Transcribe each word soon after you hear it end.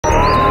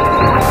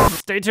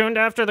Stay tuned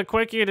after the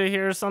Quickie to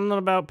hear something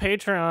about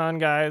Patreon,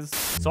 guys.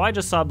 So I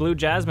just saw Blue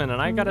Jasmine,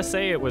 and I gotta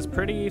say it was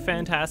pretty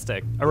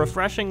fantastic. A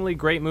refreshingly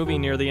great movie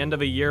near the end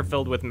of a year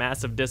filled with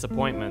massive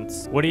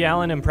disappointments. Woody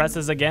Allen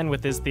impresses again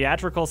with his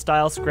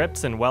theatrical-style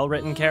scripts and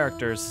well-written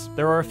characters.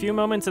 There were a few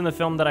moments in the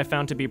film that I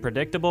found to be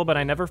predictable, but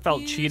I never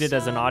felt cheated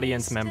as an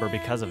audience member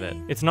because of it.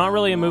 It's not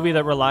really a movie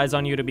that relies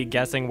on you to be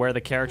guessing where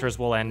the characters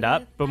will end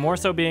up, but more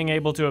so being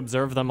able to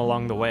observe them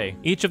along the way.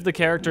 Each of the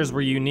characters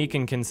were unique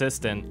and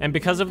consistent, and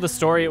because of the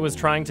story it was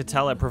trying to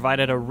tell, it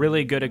provided a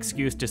really good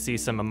excuse to see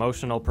some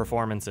emotional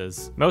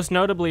performances. Most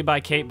notably by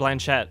Cate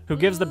Blanchett, who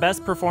gives the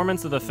best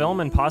performance of the film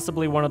and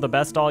possibly one of the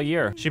best all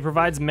year. She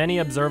provides many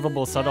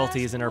observable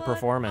subtleties in her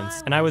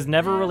performance, and I was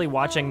never really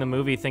watching the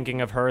movie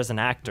thinking of her as an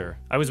actor.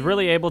 I was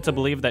really able to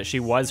believe that she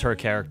was her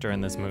character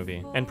in this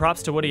movie. And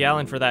props to Woody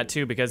Allen for that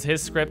too, because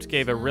his script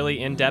gave a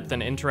really in-depth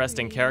and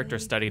interesting character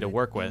study to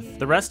work with.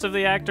 The rest of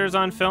the actors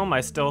on film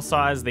I still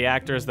saw as the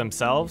actors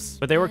themselves,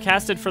 but they were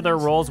casted for their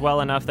roles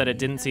well enough that it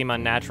didn't seem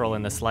unnatural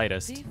in the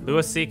slightest.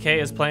 Louis C.K.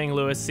 is playing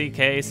Louis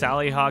C.K.,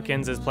 Sally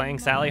Hawkins is playing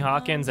Sally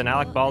Hawkins, and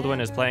Alec Baldwin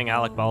is playing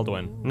Alec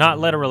Baldwin. Not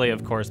literally,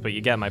 of course, but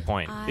you get my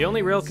point. The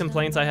only real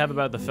complaints I have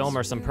about the film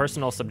are some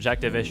personal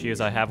subjective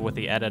issues I have with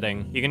the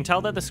editing. You can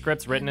tell that the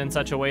script's written in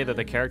such a way that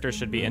the characters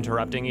should be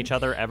interrupting each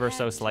other ever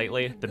so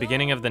slightly, the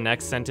beginning of the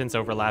next sentence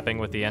overlapping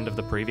with the end of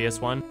the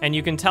previous one. And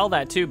you can tell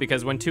that too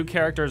because when two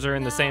characters are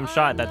in the same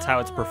shot, that's how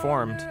it's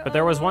performed. But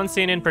there was one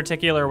scene in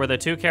particular where the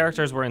two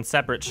characters were in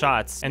separate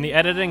shots, and the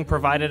editing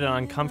provided an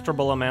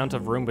uncomfortable amount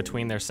of room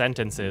between their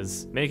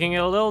sentences, making it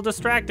a little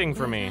distracting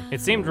for me.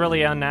 It seemed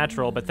really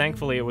unnatural, but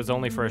thankfully it was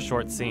only for a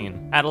short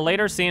scene. At a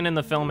later scene in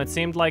the film, it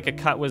seemed like a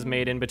cut was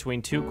made in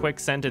between two quick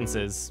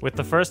sentences, with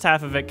the first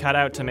half of it cut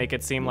out to make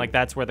it seem like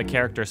that's where the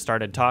characters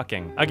started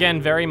talking.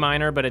 Again, very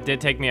minor, but it did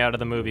take me out of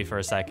the movie for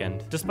a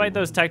second. Despite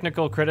those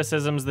technical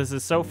criticisms, this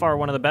is so far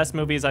one of the best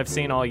movies I've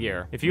seen all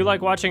year. If you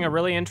like watching a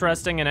really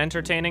interesting and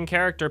entertaining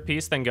character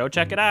piece, then go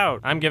check it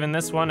out. I'm giving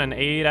this one an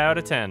 8 out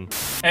of 10.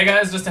 Hey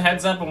guys, just a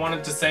heads up, I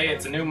wanted to say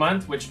it's a new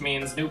month, which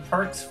means new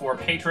perks for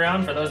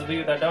Patreon. For those of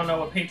you that don't know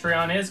what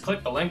Patreon is,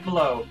 click the link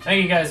below.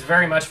 Thank you guys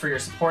very much for your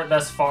support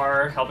thus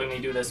far, helping me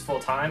do this full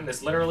time.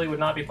 This literally would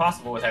not be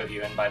possible without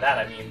you, and by that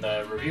I mean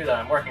the review that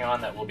I'm working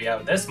on that will be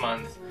out this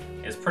month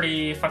is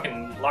pretty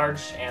fucking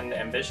large and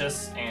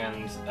ambitious,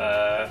 and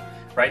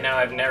right now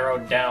I've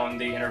narrowed down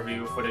the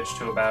interview footage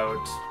to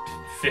about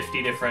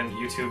 50 different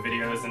YouTube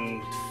videos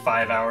and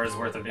 5 hours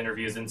worth of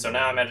interviews, and so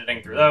now I'm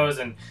editing through those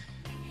and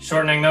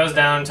shortening those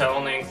down to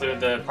only include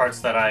the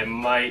parts that I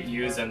might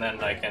use, and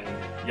then I can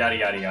yada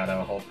yada yada,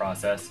 a whole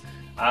process.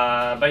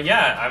 But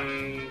yeah,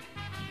 I'm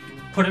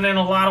putting in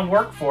a lot of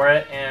work for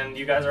it, and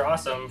you guys are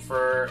awesome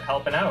for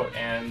helping out,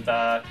 and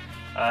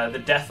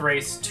the Death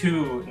Race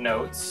 2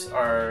 notes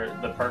are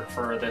the perk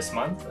for this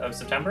month of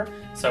September,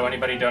 so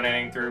anybody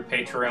donating through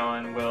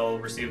Patreon will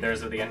receive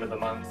theirs at the end of the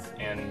month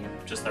in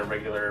just their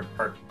regular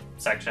perk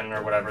section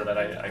or whatever that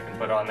I can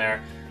put on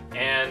there.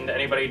 And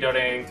anybody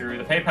donating through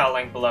the PayPal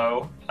link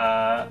below,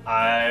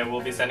 I will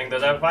be sending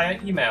those out via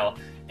email.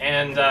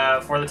 And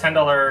for the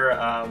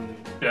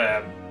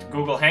 $10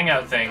 Google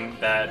Hangout thing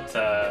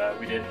that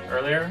we did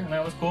earlier, and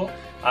that was cool,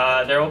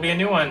 there will be a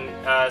new one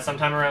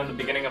sometime around the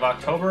beginning of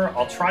October.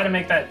 I'll try to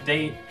make that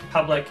date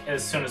public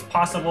as soon as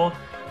possible.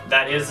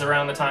 That is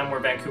around the time where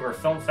Vancouver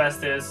Film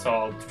Fest is, so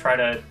I'll try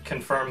to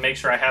confirm, make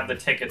sure I have the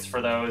tickets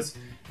for those,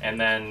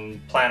 and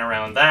then plan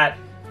around that.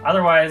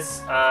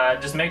 Otherwise,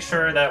 just make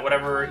sure that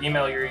whatever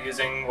email you're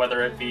using,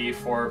 whether it be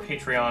for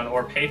Patreon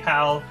or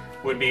PayPal,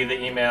 would be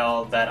the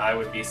email that I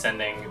would be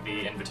sending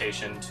the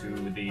invitation to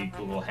the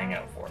Google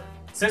Hangout for.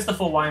 Since the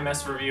full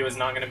YMS review is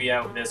not going to be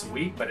out this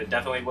week, but it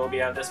definitely will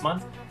be out this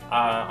month,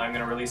 I'm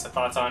going to release a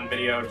thoughts on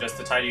video just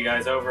to tide you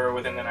guys over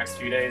within the next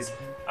few days.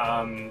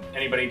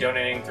 Anybody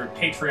donating through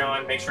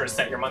Patreon, make sure to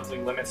set your monthly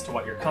limits to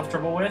what you're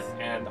comfortable with,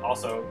 and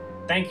also,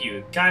 thank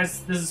you.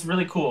 Guys, this is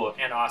really cool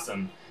and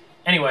awesome.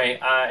 Anyway,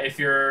 if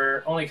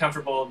you're only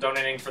comfortable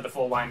donating for the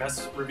full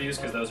YMS reviews,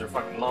 because those are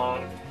fucking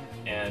long,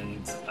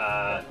 and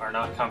are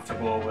not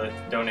comfortable with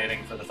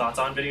donating for the Thoughts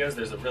On videos,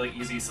 there's a really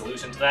easy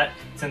solution to that.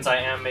 Since I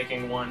am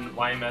making one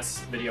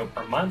YMS video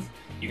per month,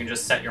 you can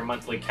just set your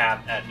monthly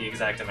cap at the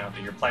exact amount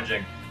that you're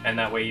pledging, and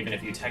that way even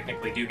if you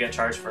technically do get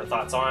charged for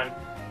Thoughts On,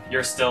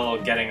 you're still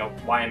getting a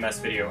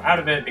YMS video out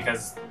of it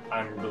because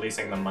I'm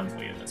releasing them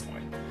monthly at this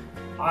point.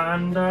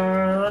 And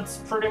that's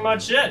pretty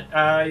much it.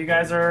 You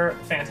guys are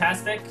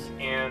fantastic,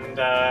 and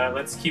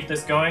let's keep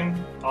this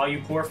going. All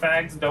you poor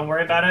fags, don't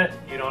worry about it.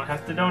 You don't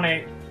have to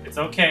donate. It's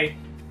okay.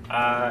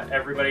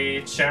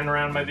 Everybody sharing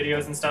around my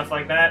videos and stuff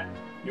like that,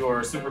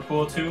 you're super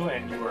cool too,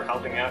 and you are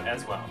helping out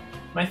as well.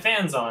 My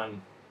fan's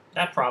on.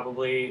 That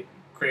probably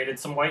created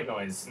some white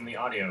noise in the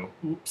audio.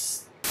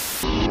 Oops.